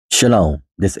Shalom,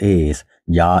 this is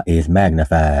Yah is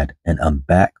Magnified, and I'm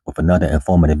back with another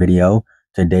informative video.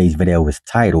 Today's video is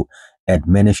titled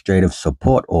Administrative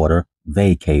Support Order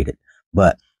Vacated.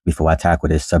 But before I tackle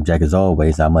this subject, as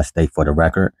always, I must state for the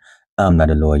record, I'm not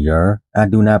a lawyer, I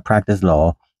do not practice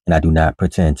law, and I do not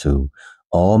pretend to.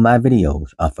 All my videos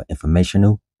are for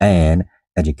informational and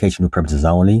educational purposes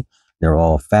only. They're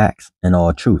all facts and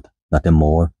all truth, nothing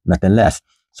more, nothing less.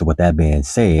 So with that being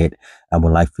said, I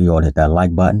would like for you all to hit that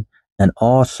like button. And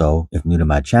also, if new to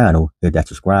my channel, hit that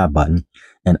subscribe button.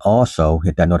 And also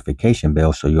hit that notification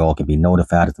bell so you all can be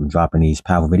notified as I'm dropping these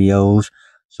power videos.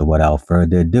 So without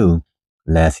further ado,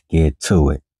 let's get to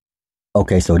it.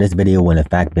 Okay, so this video will in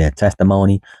fact be a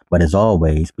testimony. But as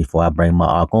always, before I bring my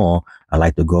arc on, I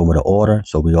like to go over the order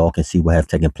so we all can see what has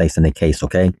taken place in the case,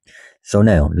 okay? So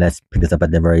now, let's pick this up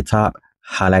at the very top.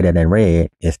 Highlighted in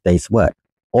red, it states what?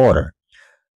 Order.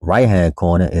 Right hand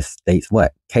corner, it states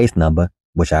what? Case number,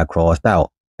 which I crossed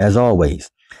out, as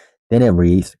always. Then it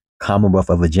reads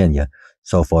Commonwealth of Virginia.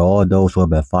 So for all those who have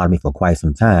been following me for quite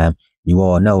some time, you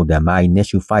all know that my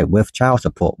initial fight with child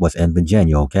support was in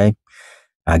Virginia, okay?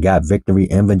 I got victory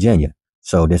in Virginia.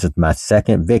 So this is my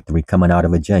second victory coming out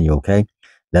of Virginia, okay?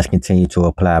 Let's continue to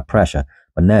apply pressure.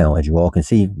 But now, as you all can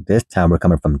see, this time we're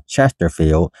coming from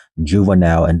Chesterfield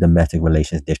Juvenile and Domestic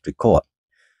Relations District Court.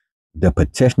 The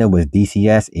petitioner was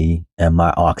DCSE and my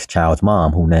ARC's child's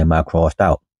mom, who name I crossed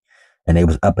out. And they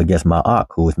was up against my ARC,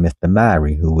 who was Mr.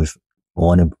 Mary, who was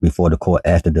going before the court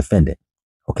as the defendant.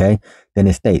 Okay? Then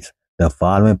it states, the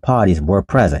following parties were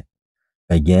present.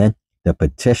 Again, the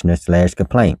petitioner /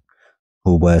 complaint,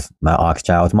 who was my ARC's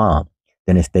child's mom.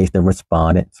 Then it states the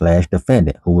respondent /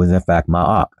 defendant, who was in fact my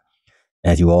ARC.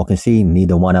 As you all can see,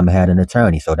 neither one of them had an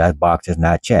attorney, so that box is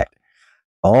not checked.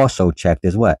 Also checked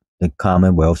is what? The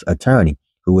Commonwealth's attorney,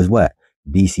 who is what?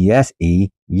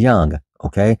 DCSE Young,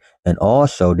 okay? And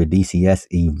also the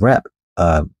DCSE rep,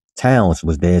 Towns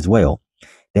was there as well.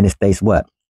 Then it states what?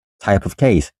 Type of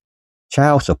case,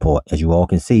 child support. As you all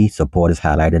can see, support is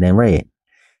highlighted in red.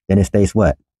 Then it states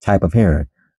what? Type of hearing,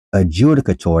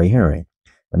 adjudicatory hearing.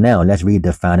 But now let's read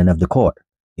the finding of the court.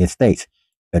 It states,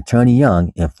 Attorney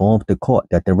Young informed the court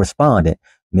that the respondent,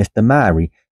 Mr.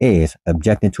 Mary, is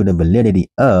objecting to the validity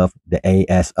of the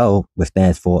ASO, which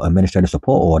stands for Administrative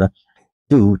Support Order,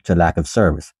 due to lack of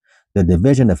service. The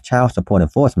Division of Child Support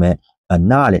Enforcement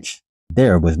acknowledged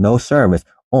there was no service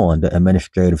on the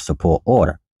Administrative Support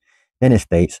Order. Then it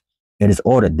states, it is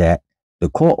ordered that the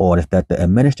court orders that the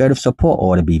Administrative Support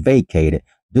Order be vacated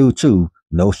due to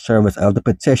no service of the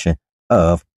petition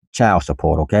of child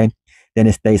support, okay? Then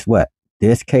it states what?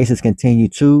 This case is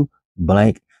continued to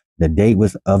blank. The date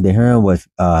of the hearing was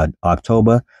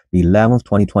October the 11th,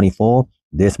 2024,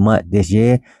 this month, this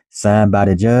year, signed by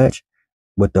the judge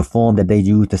with the form that they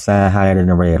used to sign highlighted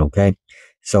in red, okay?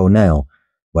 So now,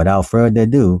 without further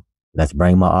ado, let's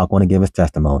bring my ARC on to give his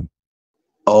testimony.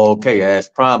 Okay, as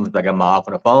promised, I got my ARC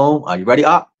on the phone. Are you ready,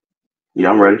 ARC?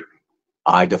 Yeah, I'm ready.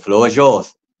 All right, the floor is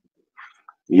yours.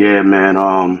 Yeah, man.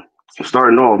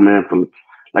 Starting off, man, for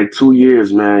like 2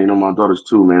 years, man. You know, my daughter's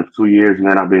 2, man. For 2 years,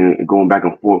 man, I've been going back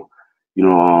and forth. You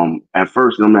know, at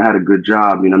first, I had a good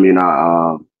job. You know what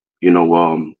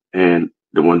I mean? And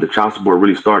when the child support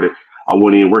really started, I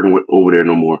wasn't even working over there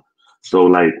no more. So,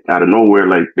 like, out of nowhere,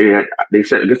 like I guess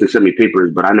they sent me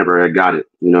papers, but I never had got it.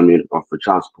 You know what I mean? For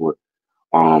child support.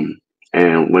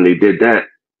 And when they did that,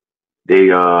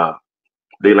 they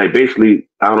like basically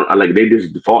they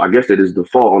just default. I guess they just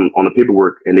default on the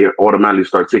paperwork, and they automatically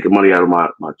start taking money out of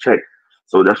my check.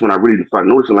 So that's when I really started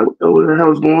noticing, like, what the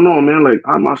hell is going on, man? Like,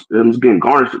 I'm just getting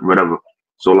garnished or whatever.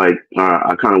 So, like,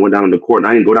 I kind of went down to the court. And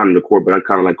I didn't go down to the court, but I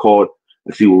kind of, like, called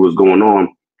and see what was going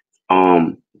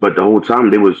on. But the whole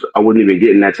time, I wasn't even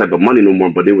getting that type of money no more,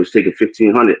 but they was taking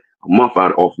 $1,500 a month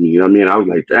out off me. You know what I mean? I was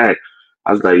like, dang.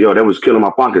 I was like, yo, that was killing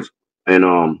my pockets. And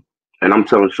I'm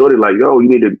telling Shorty, like, yo, you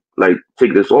need to, like,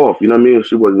 take this off. You know what I mean?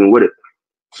 She wasn't with it.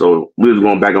 So we was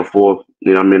going back and forth.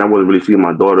 You know what I mean? I wasn't really seeing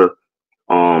my daughter.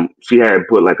 She had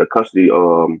put like a custody,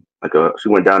 she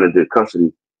went down and did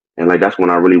custody, and like that's when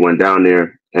I really went down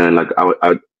there, and like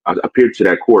I appeared to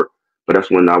that court, but that's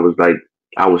when I was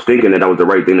thinking that that was the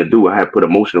right thing to do. I had put a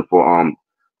motion for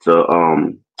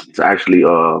to actually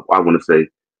I want to say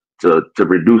to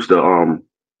reduce the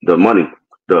money,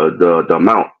 the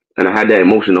amount, and I had that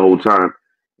motion the whole time,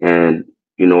 and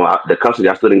you know the custody,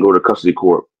 I still didn't go to custody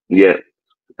court yet,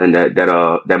 and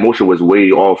that motion was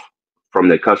way off from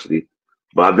the custody.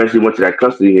 But I eventually went to that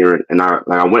custody hearing, and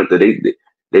I went to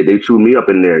they chewed me up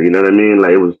in there. You know what I mean?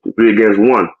 Like it was 3 against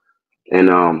 1,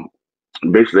 and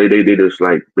basically they just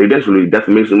like they basically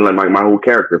defamation like my whole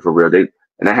character for real.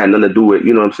 And that had nothing to do with,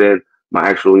 you know what I'm saying, my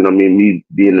actual, you know what I mean, me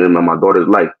being in my daughter's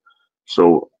life.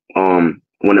 So when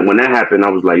that happened, I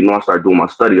was like, I started doing my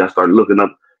study. I started looking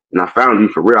up, and I found you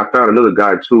for real. I found another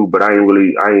guy too, but I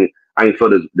ain't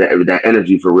felt that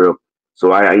energy for real.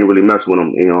 So I ain't really mess with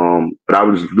him. And, but I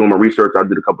was just doing my research. I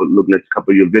did looking at a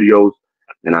couple of your videos,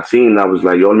 and I seen. I was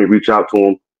like, yo, let me reach out to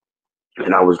him.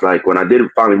 And I was like, when I did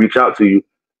finally reach out to you,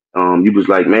 you was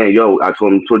like, man, yo,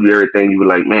 told you everything. You were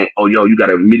like, man, oh, yo, you got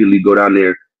to immediately go down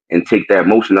there and take that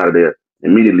motion out of there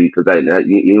immediately, because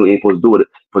you ain't supposed to do it.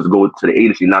 Supposed to go to the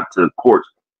agency, not to the courts.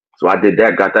 So I did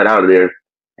that, got that out of there,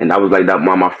 and that was like that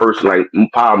my first like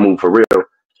power move for real.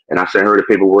 And I sent her the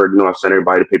paperwork. I sent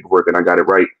everybody the paperwork, and I got it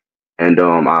right. And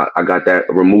I got that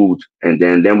removed, and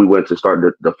then we went to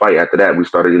start the fight. After that, we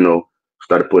started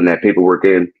started putting that paperwork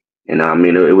in, and I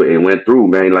mean it went through,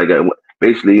 man. Like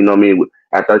basically, you know what I mean.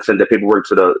 After I sent the paperwork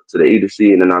to the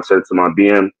agency, and then I sent it to my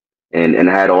BM, and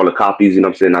I had all the copies. You know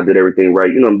what I'm saying? I did everything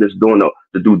right. I'm just doing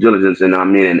the due diligence, and I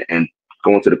mean, and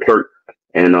going to the clerk,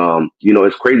 and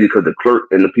it's crazy because the clerk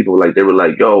and the people they were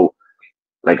like, yo,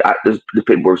 like this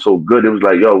paperwork's so good. It was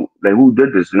like, yo, like who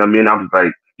did this? You know what I mean? I was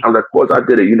like, of course I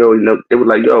did it. It was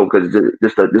like, yo, because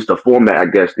just the format, I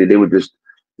guess. They would just,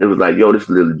 it was like, yo, this is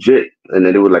legit. And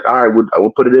then they were like, all right, I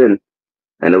will put it in.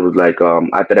 And it was like,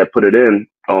 after that, put it in,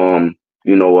 I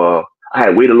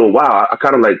had waited a little while. I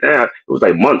kind of like, damn, it was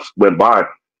like months went by.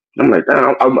 I'm like,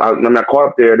 damn, I called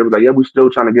up there. They was like, yeah, we still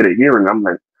trying to get a hearing. I'm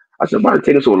like, I said, why is it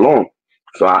taking so long?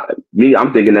 So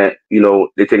I'm thinking that,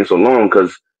 they're taking so long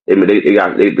because they're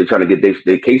trying to get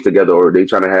their case together, or they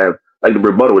trying to have like the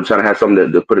rebuttal, or trying to have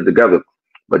something to put it together.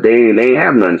 But they ain't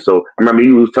have none. So I remember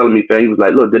you was telling me, fam, he was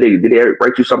like, look, did they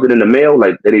write you something in the mail?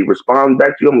 Like, did they respond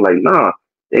back to you? I'm like, nah,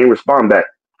 they ain't respond back.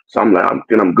 So I'm like,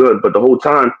 I'm good. But the whole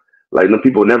time, like, the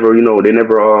people never, they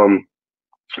never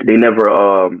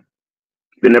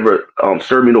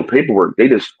served me no paperwork. They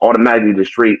just automatically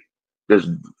just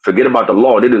forget about the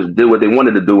law. They just did what they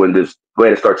wanted to do and just go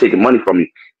ahead and start taking money from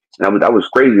me. And that was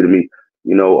crazy to me,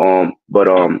 But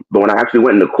when I actually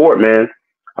went into court, man,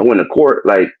 I went to court,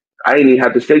 like, I didn't even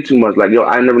have to say too much. Like, yo,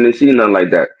 I never did see nothing like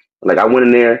that. Like, I went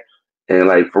in there and,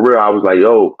 like, for real, I was like,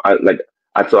 yo,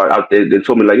 I thought out there, they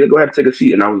told me, like, yeah, go ahead and take a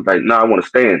seat. And I was like, nah, I want to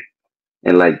stand.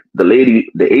 And, like, the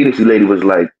agency lady was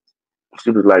like,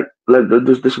 she was like, look,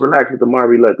 just relax, Mr.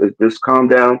 Marvy, look, just calm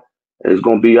down. And it's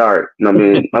gonna be all right. You know what I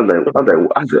mean? I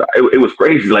said, it was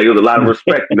crazy. Like, it was a lot of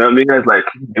respect. You know what I mean? I was like,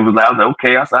 I was like,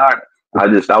 okay. I said, all right. I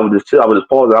was just chill. I was just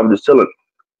pausing. I was just chilling.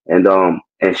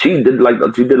 And she did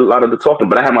a lot of the talking,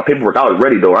 but I had my paperwork. I was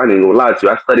ready though. I ain't even gonna lie to you.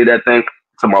 I studied that thing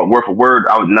to my word for word.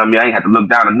 You know what I mean? I ain't had to look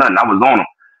down or nothing. I was on them.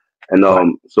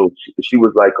 And so she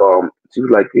was like,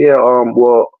 yeah,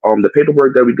 the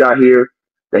paperwork that we got here,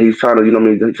 that he's trying to, you know what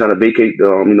I mean, he's trying to vacate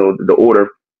the order,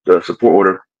 the support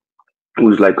order. It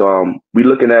was like, we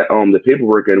looking at the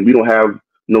paperwork and we don't have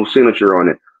no signature on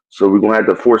it, so we're gonna have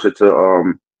to force it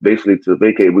to basically to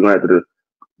vacate. We're gonna have to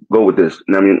go with this.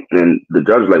 You know what I mean? And the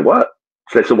judge was like, what?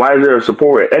 She's like, so why is there a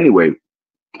support anyway?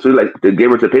 So like, they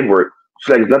gave her the paperwork.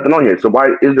 She's like, there's nothing on here. So why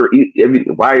is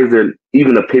there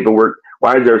even a paperwork?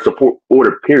 Why is there a support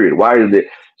order, period? Why is it?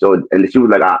 So, and she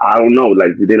was like, I don't know.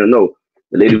 Like, they didn't know.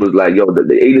 The lady was like, yo,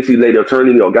 the agency lady,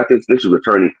 attorney, got this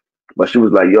attorney. But she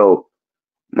was like, yo,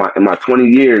 in my 20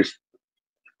 years,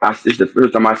 it's the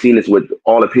first time I seen this with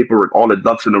all the paperwork, all the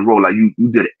ducks in a row. Like, you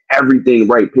did everything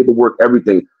right, paperwork,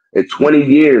 everything. In 20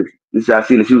 years, this I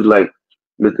seen it. She was like,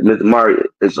 Mr. Mari,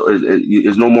 it's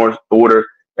no more order.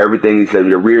 Everything, he said,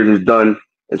 your arrears is done.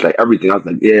 It's like everything. I was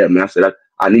like, yeah, man. I said,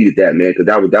 I needed that, man, because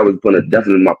that was putting a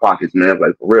definitely in my pockets, man.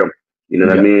 Like, for real. You know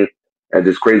what I mean? And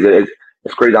it's crazy.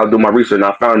 It's crazy. I'll do my research and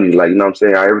I found you. Like, you know what I'm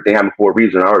saying? Everything happened for a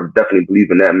reason. I definitely believe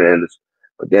in that, man.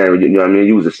 But damn, you know what I mean?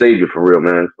 You was a savior for real,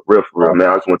 man. For real, man.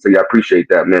 I just want to tell you, I appreciate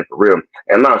that, man, for real. And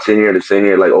I'm not sitting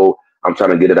here like, oh, I'm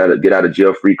trying to get out of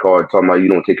jail free card, talking about you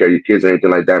don't take care of your kids or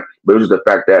anything like that. But it was just the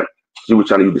fact that she was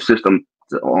trying to use the system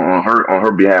on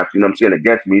her behalf, you know what I'm saying,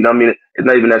 against me. You know what I mean? It's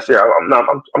not even necessary.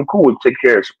 I'm cool with take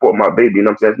care and support my baby, you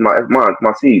know what I'm saying? It's mine, it's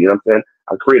my seed, you know what I'm saying?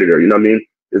 I created her, you know what I mean?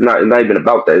 It's not even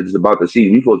about that. It's about the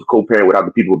seed. We supposed to co-parent without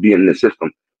the people being in the system.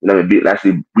 You know what I mean?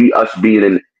 Actually, us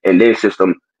being in their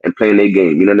system and playing their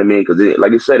game. You know what I mean? Because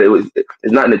like I said,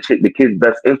 it's not in the kids'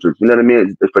 best interest. You know what I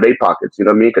mean? It's for their pockets. You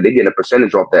know what I mean? Because they getting a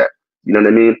percentage off that. You know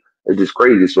what I mean? It's just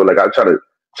crazy. So like, I try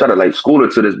to like school her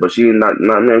to this, but she ain't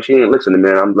man. She ain't listening,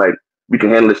 man. I'm like, we can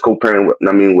handle this co-parent.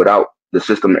 I mean, without the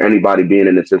system, anybody being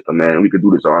in the system, man. We could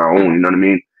do this on our own. You know what I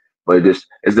mean? But it's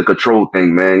the control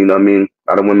thing, man. You know what I mean?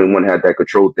 A lot of women want to have that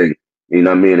control thing. You know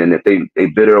what I mean? And if they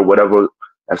bitter or whatever,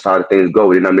 that's how the things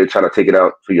go. You know what I mean? They try to take it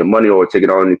out for your money or take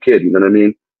it out on your kid. You know what I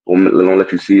mean? Or don't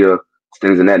let you see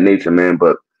things in that nature, man.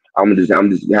 But I'm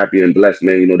just happy and blessed,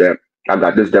 man. You know that I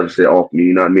got this deficit off me.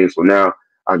 You know what I mean? So now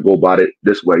I go about it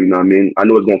this way. You know what I mean? I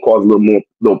know it's gonna cause a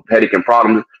little headache and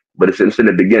problems, but it's in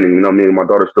the beginning. You know what I mean? My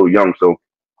daughter's still young, so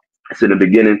it's in the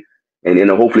beginning, and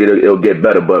hopefully it'll get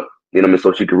better. But you know what I mean,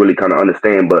 so she can really kind of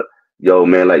understand. But yo,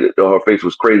 man, like yo, her face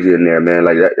was crazy in there, man.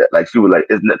 Like like she was like,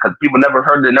 it's because people never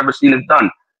heard it, never seen it done.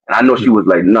 And I know she was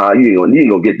like, nah, you ain't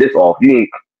gonna get this off. You ain't.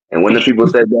 And when the people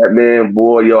said that, man,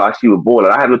 boy, yo, she was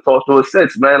boiling. I haven't talked to her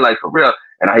since, man, like for real.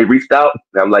 And I reached out,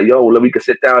 and I'm like, yo, we could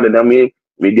sit down, and I mean,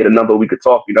 we get a number, we could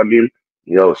talk. You know what I mean?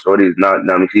 Yo, shorty's not.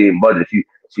 I mean, she ain't budget.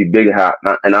 She big and hot,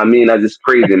 and I mean, that's just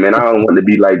crazy, man. I don't want to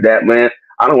be like that, man.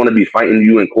 I don't want to be fighting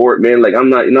you in court, man. Like I'm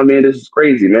not, you know what I mean? This is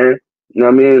crazy, man. You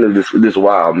know what I mean? It's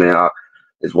wild, man.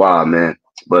 It's wild, man.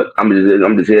 But I'm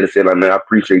just here to say, like, man, I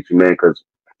appreciate you, man, because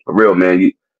for real, man,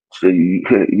 you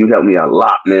helped me a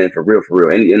lot, man, for real, for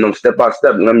real. And step by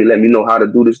step, let me know how to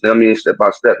do this. You know what I mean, step by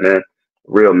step, man,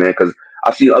 for real, man. Because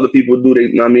I see other people do they,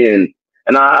 you know what I mean,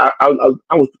 and I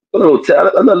was a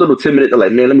little timid. They're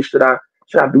like, man, should I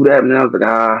do that? And I was like,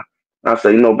 ah. I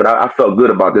said, but I felt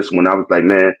good about this one. I was like,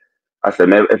 man. I said,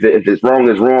 man, if it's wrong,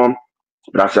 it's wrong.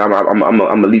 But I said,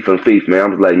 I'm a leap of faith, man. I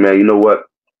was like, man, you know what?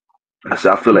 I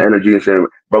said, I feel the energy and saying,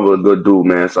 brother, a good dude,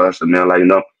 man. So I said, man, like, I'm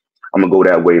gonna go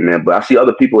that way, man. But I see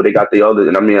other people, they got the other,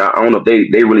 and I mean, I don't know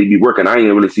if they really be working. I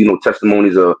ain't really see no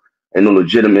testimonies and no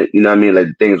legitimate, you know what I mean, like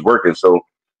things working. So,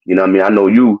 you know what I mean? I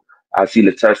know I see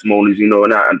the testimonies,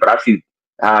 but I see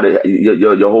how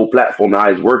your whole platform,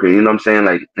 how it's working, you know what I'm saying?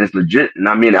 Like, it's legit. And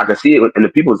I mean, I can see it in the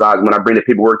people's eyes when I bring the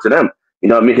paperwork to them. You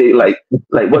know what I mean? Like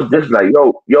what's this? Like,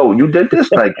 yo, you did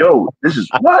this? Like, yo, this is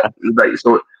what? Like,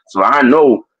 so I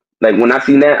know, like, when I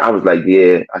seen that, I was like,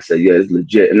 yeah, I said, yeah, it's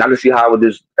legit. And I can see how it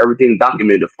is, everything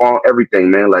documented, the font, everything,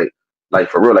 man, like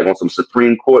for real, like on some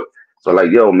Supreme Court. So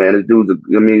like, yo, man, this dude's,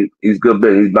 I mean, he's good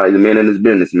business. He's the man in his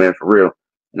business, man, for real.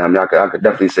 And I mean, I could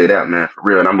definitely say that, man, for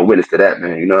real. And I'm a witness to that,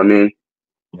 man. You know what I mean?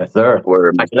 Yes, sir.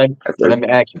 Word. So let me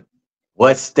ask you,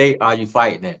 what state are you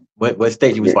fighting in? What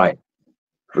state you was fighting?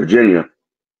 Virginia.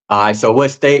 All right. So what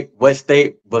state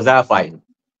was I fighting?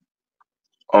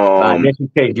 In this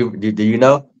case, do you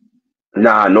know?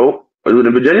 Nah, nope. Are you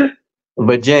in Virginia?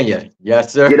 Virginia.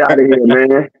 Yes, sir. Get out of here,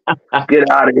 man. Get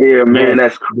out of here, man.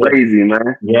 That's crazy,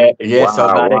 man. Yeah.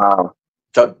 Wow.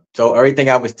 So everything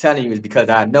I was telling you is because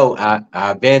I know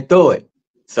I've been through it.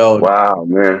 So wow,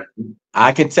 man.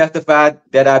 I can testify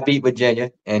that I beat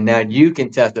Virginia, and now you can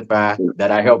testify that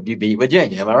I helped you beat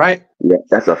Virginia. Am I right? Yeah,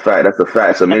 that's a fact.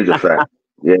 It's a major fact.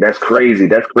 Yeah, that's crazy.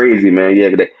 That's crazy, man. Yeah,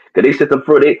 cause they set them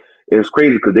for it was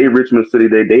crazy because they Richmond City.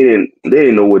 They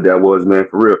didn't know what that was, man,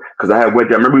 for real. Because I went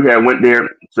there. I remember we went there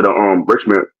to the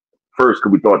Richmond first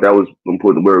because we thought that was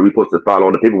important where we supposed to follow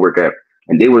all the paperwork at,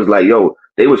 and they was like, yo,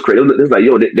 they was crazy. It was like,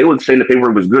 yo, they was saying the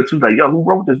paperwork was good too. Like, yo, who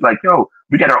wrote this? Like, yo,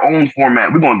 we got our own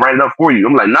format. We're gonna write it up for you.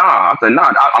 I'm like, nah. I said,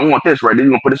 nah. I want this right. They're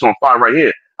gonna put this on file right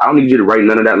here. I don't need you to write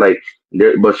none of that. Like,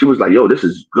 but she was like, yo, this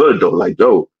is good though. Like,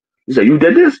 yo, she said, you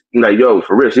did this? I'm like, yo,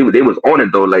 for real. They was on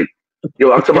it though. Like,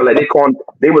 yo, I'm talking about like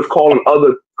they was calling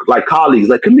other like colleagues,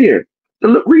 like, come here,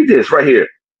 look, read this right here.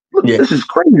 Look, this is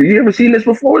crazy. You ever seen this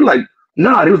before? Like,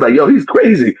 nah. He was like, yo, he's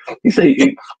crazy. He's like,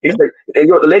 and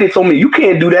yo, the lady told me you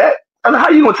can't do that. I like, how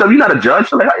you gonna tell me? You're not a judge?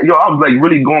 So like, yo, I was like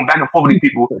really going back and forth with these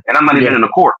people, and I'm not even in the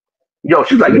court. Yo,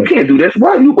 she's like, you can't do this.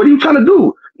 What are you trying to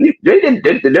do?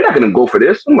 They're not gonna go for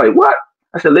this. I'm like, what?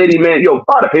 I said, lady, man, yo,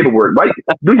 file the paperwork, right?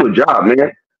 Do your job,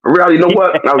 man. Really, you know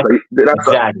what? And I was like,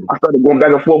 I started going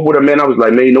back and forth with him, man. I was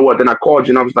like, man, you know what? Then I called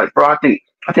you, and I was like, bro, I think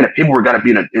the paperwork got to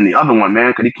be in the other one, man,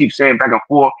 because he keeps saying back and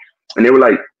forth. And they were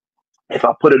like, if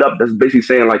I put it up, that's basically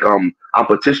saying like, I'm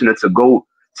petitioning to go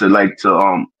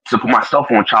to put myself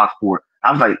on child support.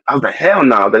 I was like, hell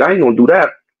no, that I ain't gonna do that.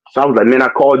 So I was like, man, I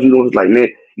called you, and I was like, man,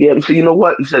 yeah. So you know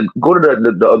what? He said, go to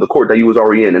the other court that you was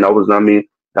already in, and that was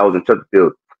in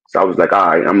Chesterfield. So I was like, all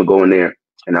right, I'm gonna go in there.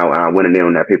 And I went in there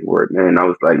on that paperwork, man. I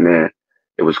was like, man,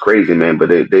 it was crazy, man. But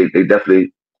they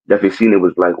definitely seen it.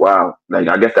 Was like, wow. Like,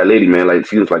 I guess that lady, man, like,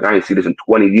 she was like, I ain't see this in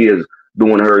 20 years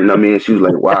doing her. You know what I mean? She was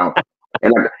like, wow.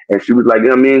 and she was like, you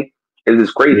know what I mean? It's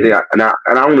just crazy. Yeah. And I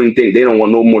don't really think they don't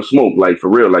want no more smoke. Like, for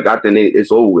real. Like, I think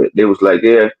it's over with. They was like,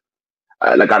 yeah.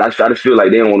 I just feel like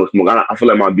they don't want no smoke. I feel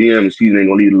like my BM season ain't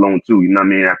gonna leave it alone too. You know what I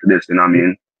mean? After this, you know what I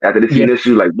mean? After this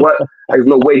issue, like, what? There's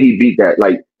no way he beat that.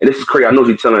 Like, and this is crazy. I know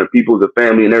he's telling people, the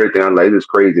family, and everything. I'm like, this is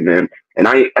crazy, man. And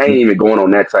I ain't even going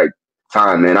on that type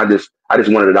time, man. I just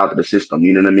wanted it out of the system.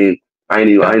 You know what I mean?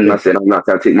 I'm not saying I'm not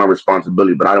trying to take my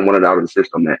responsibility, but I didn't want it out of the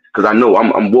system, man. Because I know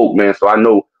I'm woke, man. So I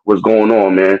know what's going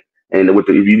on, man. And if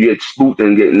you get spooked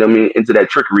and get, you know what I mean, into that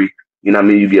trickery, you know what I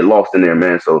mean, you get lost in there,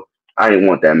 man. So I ain't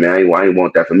want that, man. I ain't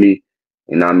want that for me.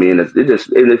 You know what I mean? It's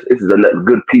a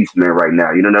good peace, man, right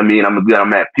now. You know what I mean?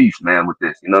 I'm at peace, man, with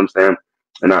this. You know what I'm saying?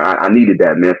 And I needed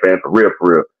that, man, fam, for real,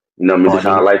 for real. You know what I mean? Oh, This is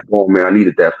how life going, man. I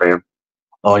needed that, fam.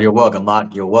 oh, you're welcome,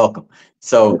 Mark. You're welcome. Yeah,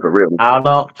 So for real.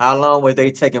 how long were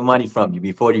they taking money from you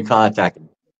before you contacted them?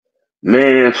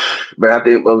 Man, but I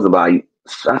think it was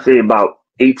about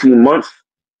 18 months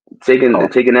taking Oh,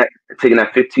 taking that taking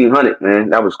that 1,500, man.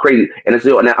 That was crazy. And it's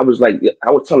and I was like, I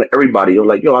was telling everybody, I was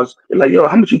like, they're like, yo,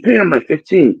 how much you paying? I'm like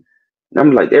 15. And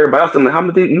I'm like, everybody else, I'm like, how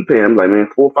much you paying? I'm like, man,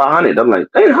 400 or 500. I'm like,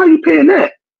 hey, how you paying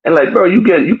that? And like, bro, you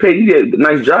get a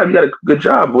nice job, you got a good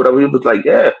job, whatever. It was like,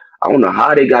 yeah, I don't know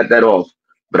how they got that off,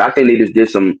 but I think they just did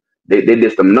they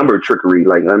did some number trickery.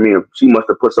 Like, I mean, she must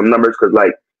have put some numbers because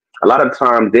like a lot of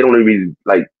times they don't even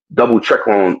like double check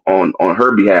on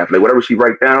her behalf. Like whatever she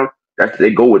write down, that's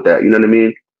they go with that. You know what I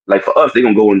mean? Like for us, they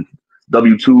gonna go in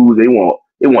W-2s.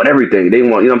 They want everything. They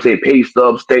want, you know what I'm saying, pay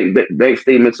stubs, bank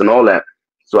statements, and all that.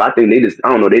 So I think I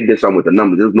don't know, they did something with the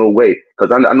numbers. There's no way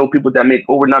because I know people that make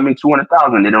over, not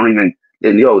 200,000. They don't even,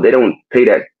 they don't pay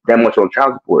that much on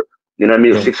child support. You know what I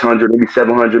mean? yeah. 600, maybe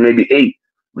 700, maybe 8.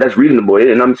 That's reasonable.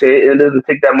 You know what I'm saying? It doesn't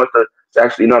take that much to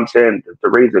actually, you know what I'm saying, to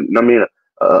raise it. You know what I mean?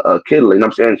 A kid, you know what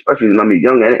I'm saying, especially, you know what I mean,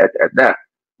 young at that.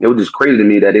 It was just crazy to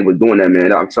me that they was doing that,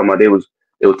 man. I'm talking about they was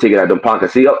taking it out of their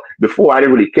pocket. See, before I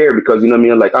didn't really care because, you know what I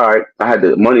mean, like, all right, I had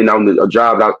the money now, a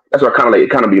job. That's why it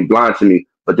kind of being blind to me.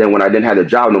 But then when I didn't have the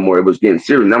job no more, it was getting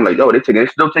serious. And I'm like, yo, they're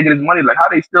still taking this money. Like, how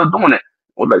they still doing it?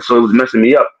 Well, like, so it was messing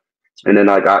me up. And then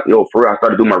I got, for real, I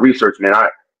started doing my research, man. I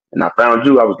found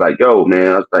you. I was like, yo, man,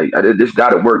 I was like, this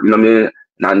got to work. You know what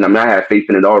I mean? And I had faith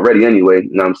in it already anyway. You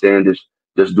know what I'm saying?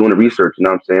 Just doing the research. You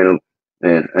know what I'm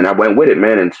saying? And I went with it,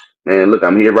 man. And man, look,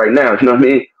 I'm here right now. You know what I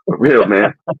mean? For real,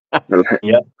 man.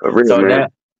 Yeah. For real, So man. now,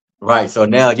 right. So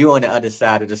now you're on the other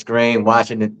side of the screen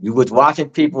watching it. You was watching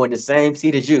people in the same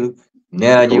seat as you.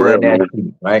 Now For you real, in that man.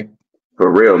 seat, right? For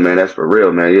real, man. That's for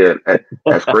real, man. Yeah,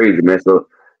 that's crazy, man. So,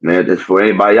 man, just for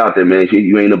anybody out there, man, if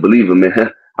you ain't a believer, man,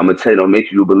 I'm gonna tell you, don't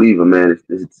make you a believer, man. It's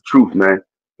the truth, man.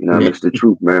 You know what I mean? It's the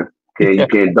truth, man. You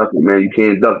can't duck it, man. You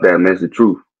can't duck that, man. It's the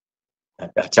truth.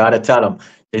 I try to tell them.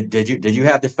 Did you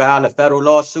have to file a federal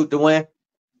lawsuit to win?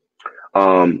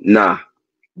 Nah.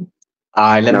 All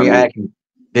right, let Nah, me man. ask you.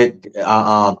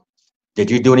 Did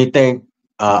you do anything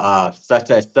such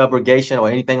as subrogation or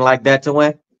anything like that to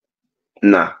win?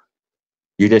 Nah.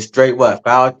 You just straight what?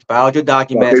 Filed your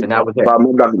documents and that was it.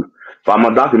 File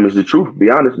my documents. The truth, be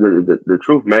honest, the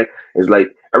truth, man, is like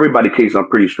everybody case. I'm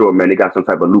pretty sure, man, they got some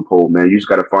type of loophole, man. You just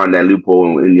got to find that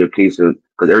loophole in your case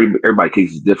because everybody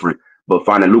case is different. But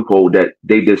find a loophole that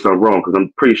they did something wrong because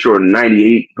I'm pretty sure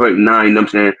 98.9. You know what I'm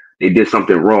saying, they did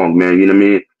something wrong, man. You know what I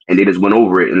mean? And they just went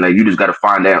over it, and like you just got to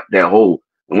find that hole.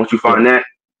 And once you Yeah. find that,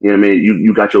 you know what I mean,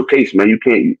 you got your case, man. You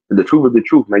can't. The truth is the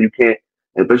truth, man. You can't.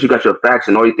 And plus, you got your facts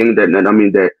and all you think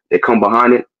that come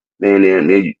behind it, man. And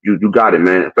you got it,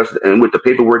 man. Especially, and with the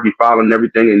paperwork you file and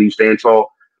everything, and you stand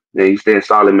tall, man. You stand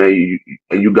solid, man.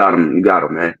 You got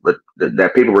them, man. But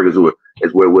that paperwork is what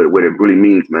it really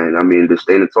means, man. I mean, just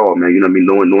standing tall, man. You know what I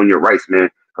mean? Knowing your rights, man.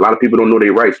 A lot of people don't know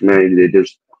their rights, man. They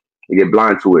get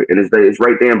blind to it, and it's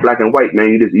right there in black and white, man.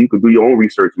 You can do your own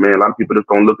research, man. A lot of people just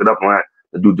don't look it up on that.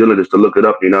 The due diligence to look it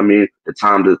up, you know what I mean? The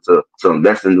time to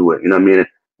invest into it, you know what I mean?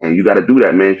 And you got to do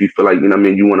that, man. If you feel like, you know what I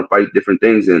mean, you want to fight different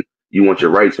things and you want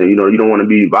your rights and, you don't want to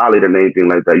be violated or anything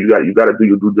like that. You got to do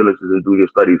your due diligence and do your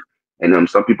studies. And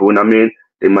some people, you know what I mean,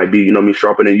 they might be, you know what I mean,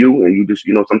 sharper than you. And you just,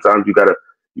 sometimes you got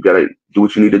to do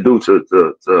what you need to do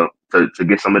to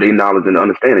get some of their knowledge and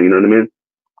understanding. You know what I mean?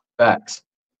 Facts.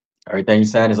 Everything you're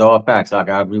saying is all facts. I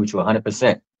agree with you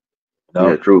 100%.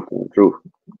 Yeah, truth.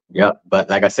 Yep. But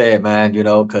like I said, man,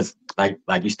 because like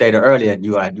you stated earlier,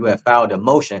 you had filed a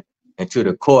motion into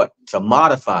the court to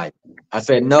modify it. I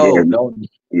said, no, don't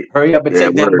hurry up and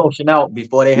take that motion out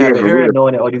before they have a hearing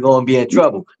on it, or you're going to be in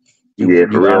trouble.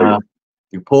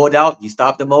 You pulled out, you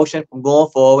stopped the motion from going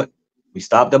forward. We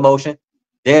stopped the motion.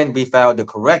 Then we filed the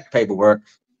correct paperwork.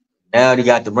 Now you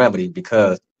got the remedy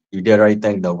because you did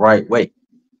everything the right way.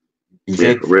 You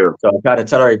see? For real. So I try to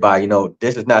tell everybody,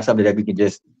 this is not something that we can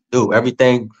just do.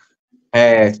 Everything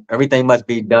must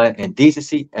be done in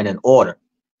decency and in order.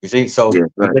 You see? So you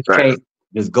just can't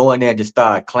just go in there and just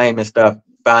start claiming stuff,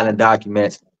 filing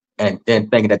documents, and then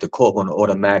thinking that the court going to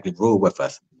automatically rule with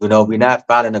us. We're not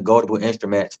filing negotiable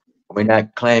instruments. We're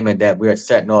not claiming that we're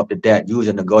setting off the debt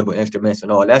using negotiable instruments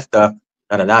and all that stuff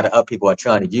that a lot of other people are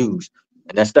trying to use.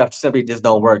 And that stuff simply just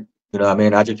don't work. You know what I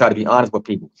mean? I just try to be honest with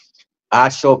people. I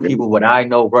show people what I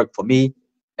know work for me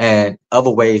and other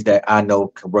ways that I know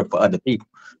can work for other people.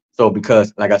 So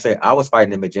because, like I said, I was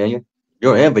fighting in Virginia.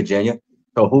 You're in Virginia.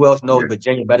 So who else knows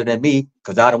Virginia better than me?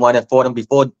 Because I the one that fought them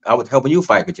before I was helping you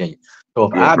fight Virginia. So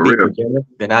if I beat Virginia,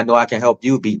 then I know I can help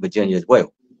you beat Virginia as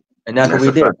well. And that's what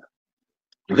we did.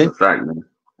 That's a fact, man.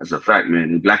 That's a fact,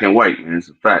 man. It's black and white, man. It's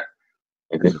a fact.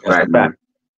 It's a fact, man.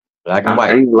 Black and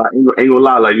white. Ain't gonna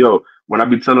lie. Like, yo, when I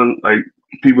be telling like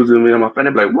people to me and my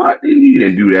family, be like, "What? You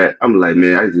didn't do that." I'm like,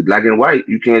 man, it's black and white.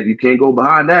 You can't go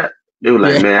behind that. They were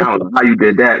like, man, I don't know how you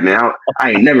did that, man.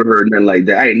 I ain't never heard nothing like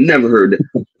that. I ain't never heard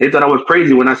that. They thought I was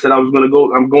crazy when I said I was gonna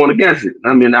go. I'm going against it.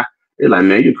 I mean, they're like,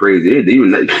 man, you're crazy.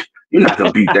 You're not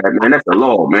gonna beat that, man. That's the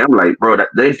law, man. I'm like, bro,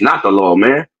 that's not the law,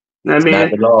 man. You know what I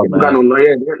mean? Law, man. Got no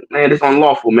lawyer, man. It's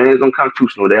unlawful, man. It's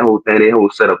unconstitutional. That whole thing, that whole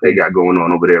setup they got going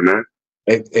on over there, man.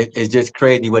 It's just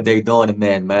crazy what they doing to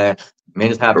men, man. Men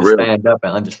just have to stand up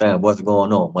and understand what's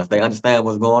going on. Once they understand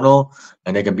what's going on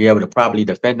and they can be able to properly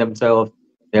defend themselves,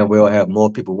 then we'll have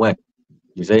more people win.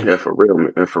 You see? Yeah, for real,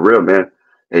 man. For real, man.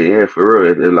 Yeah, for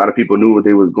real. A lot of people knew what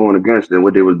they was going against and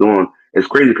what they was doing. It's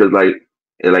crazy because like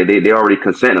they already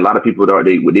consent. A lot of people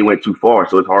they went too far,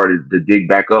 so it's hard to dig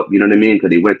back up. You know what I mean?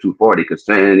 Because they went too far. They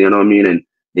consent. You know what I mean? And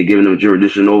they giving them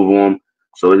jurisdiction over them.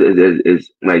 So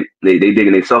it's like they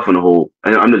digging themselves in the hole.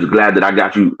 And I'm just glad that I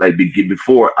got you like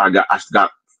before I got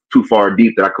too far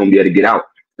deep that I couldn't be able to get out.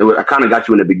 I kind of got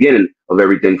you in the beginning of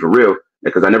everything for real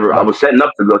because I was setting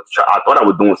up to go. I thought I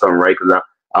was doing something right because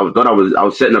I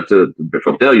was setting up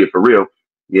for failure for real,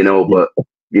 you know. But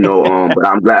you know, but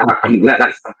I'm glad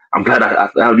I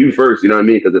found you first. You know what I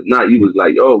mean? Because if not, you was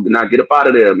like, yo, now get up out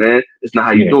of there, man. It's not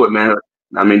how you do it, man.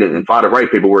 I mean, and file the right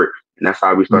paperwork. And that's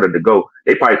how we started to go.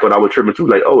 They probably thought I was tripping too.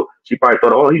 Like, oh, she probably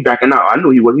thought, oh, he backing out. I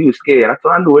knew he was scared.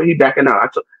 I knew it. He backing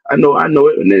out. I know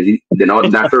it. And then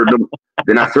I served them.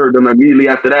 Then I served them immediately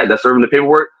after that. I served them the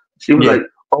paperwork. She was like,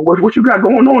 oh, what you got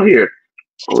going on here?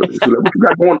 Oh, she was like, what you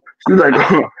got going? She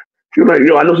was like,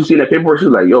 yo, I know she seen that paperwork. She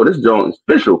was like, yo, this joint is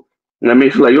official. You know what I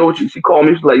mean? She's like, yo, she called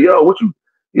me. She's like, yo,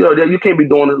 you can't be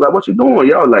doing this. Like, what you doing?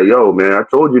 Yo, like, yo, man, I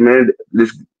told you, man,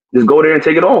 just go there and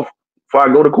take it off before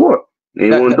I go to court. They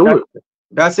ain't want to do it.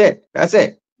 That's it.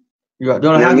 You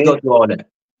don't have to go through all that.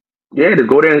 Yeah, just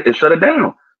go there and shut it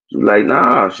down. She's like,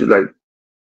 nah. She's like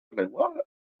what?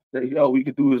 Yo, we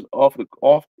can do this off the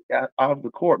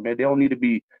court, man. They don't need to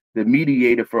be the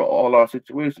mediator for all our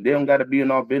situations. They don't got to be in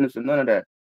our business and none of that.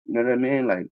 You know what I mean?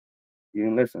 Like, you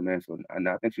didn't listen, man. So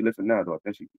I think she listened now, though. I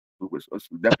think she was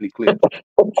definitely clear.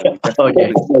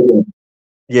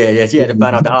 Yeah. She had to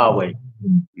find out the hard way.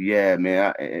 Yeah,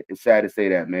 man. It's sad to say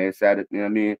that, man. It's sad. You know what I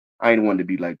mean? I ain't want to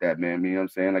be like that, man. You know what I'm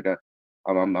saying? Like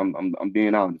I'm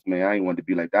being honest, man. I ain't want to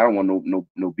be like that. I don't want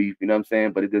no beef. You know what I'm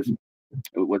saying? But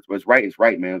what's right is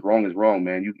right, man. What's wrong is wrong,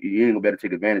 man. You ain't gonna better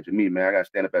take advantage of me, man. I gotta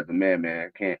stand up as a man, man.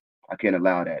 I can't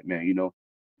allow that, man. You know,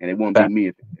 and it won't be me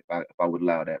if I would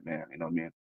allow that, man. You know what I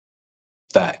mean?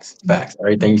 Facts.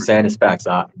 Everything you're saying is facts.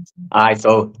 All right,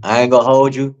 so I ain't gonna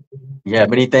hold you. You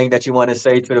have anything that you want to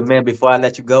say to the men before I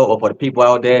let you go, or for the people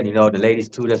out there, you know, the ladies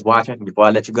too that's watching before I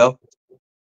let you go?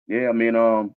 Yeah, I mean,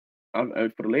 for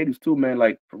the ladies too, man.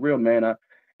 Like for real, man.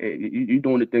 You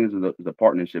doing the things as a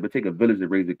partnership. It take a village to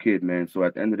raise a kid, man. So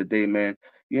at the end of the day, man,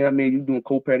 yeah, I mean, you doing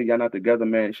co-parenting, y'all not together,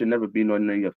 man. It should never be none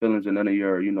of your feelings and none of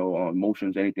your,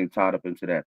 emotions, anything tied up into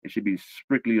that. It should be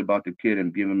strictly about the kid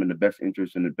and giving him the best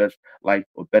interest and the best life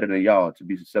or better than y'all to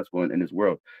be successful in this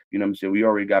world. You know what I'm saying? We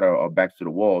already got our backs to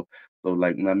the wall. So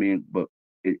like, you know what I mean? But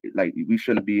like we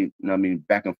shouldn't be, you know what I mean,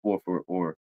 back and forth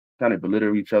or trying to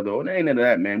belittle each other or ain't none of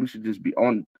that, man. We should just be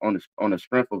on the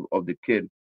strength of the kid,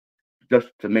 just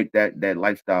to make that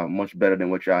lifestyle much better than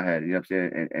what y'all had. You know what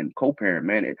I'm saying? And co-parent,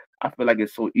 man, I feel like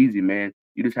it's so easy, man.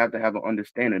 You just have to have an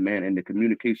understanding, man, and the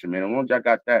communication, man. As long as y'all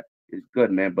got that, it's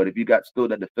good, man. But if you got still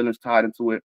that the feelings tied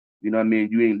into it, you know what I mean?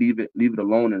 You ain't leave it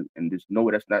alone and just know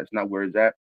it's not where it's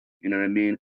at. You know what I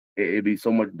mean? It'd be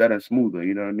so much better and smoother.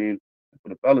 You know what I mean? For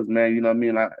the fellas, man, you know what I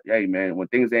mean? Like, hey, man, when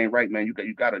things ain't right, man, you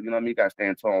gotta, you know what I mean? You gotta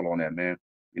stand tall on that, man.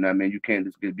 You know what I mean? You can't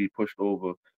just be pushed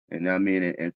over, you know what I mean?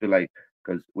 And feel like,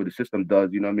 because what the system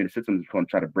does, you know what I mean? The system is going to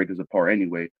try to break us apart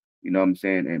anyway, you know what I'm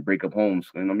saying? And break up homes.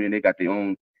 You know what I mean? They got their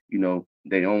own,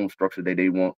 their own structure that they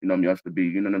want, you know what I mean, us to be,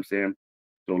 you know what I'm saying?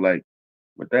 So like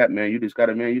with that, man, you just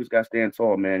gotta stand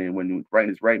tall, man. And when you right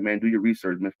is right, man, do your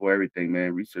research, man, for everything,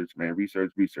 man. Research, man,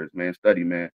 man, study,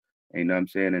 man. And you know what I'm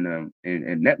saying?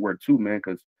 And network too, man,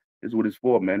 because it's what it's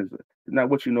for, man. It's not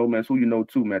what you know, man, it's who you know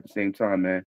too, man, at the same time,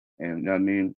 man. And you know what I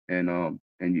mean?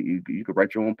 And you could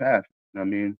write your own path, you know what I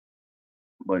mean?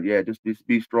 But yeah, just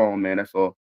be strong, man. That's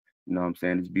all. You know what I'm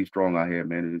saying? Just be strong out here,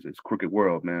 man. It's a crooked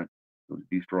world, man. So just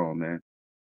be strong, man.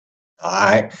 All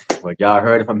right. Well, y'all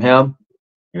heard it from him.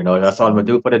 You know, that's all I'm gonna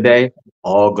do for the day.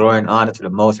 All glory and honor to the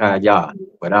Most High, y'all.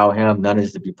 Without him, none of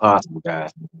this would be possible,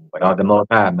 guys. Without the Most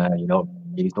High, man,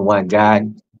 He's the one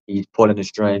guiding. He's pulling the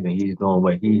strings and he's doing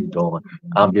what he's doing.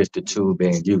 I'm just the tool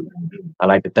being used. I'd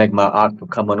like to thank my aunt for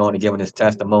coming on and giving his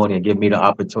testimony and giving me the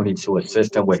opportunity to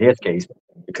assist him with his case,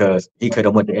 because he could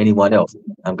have went to anyone else.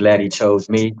 I'm glad he chose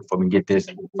me for me to get this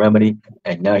remedy,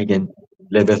 and now he can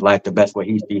live his life the best way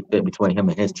he sees fit between him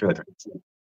and his children.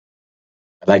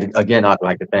 I'd like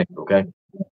to thank you, okay?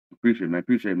 Appreciate it, man.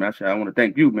 Appreciate it, man. I want to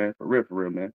thank you, man, for real,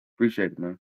 man. Appreciate it,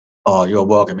 man. Oh, you're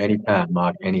welcome. Anytime,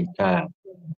 Mark. Anytime.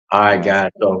 All right,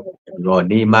 guys. So if you're going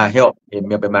to need my help, hit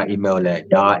me up in my email at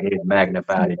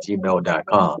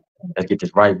y'allismagnified@gmail.com. Let's get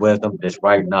this right wisdom, this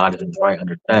right knowledge, and this right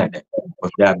understanding.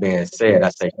 With that being said, I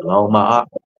say shalom, my.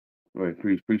 Right,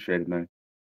 appreciate it, man.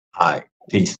 All right.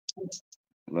 Peace.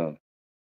 Love.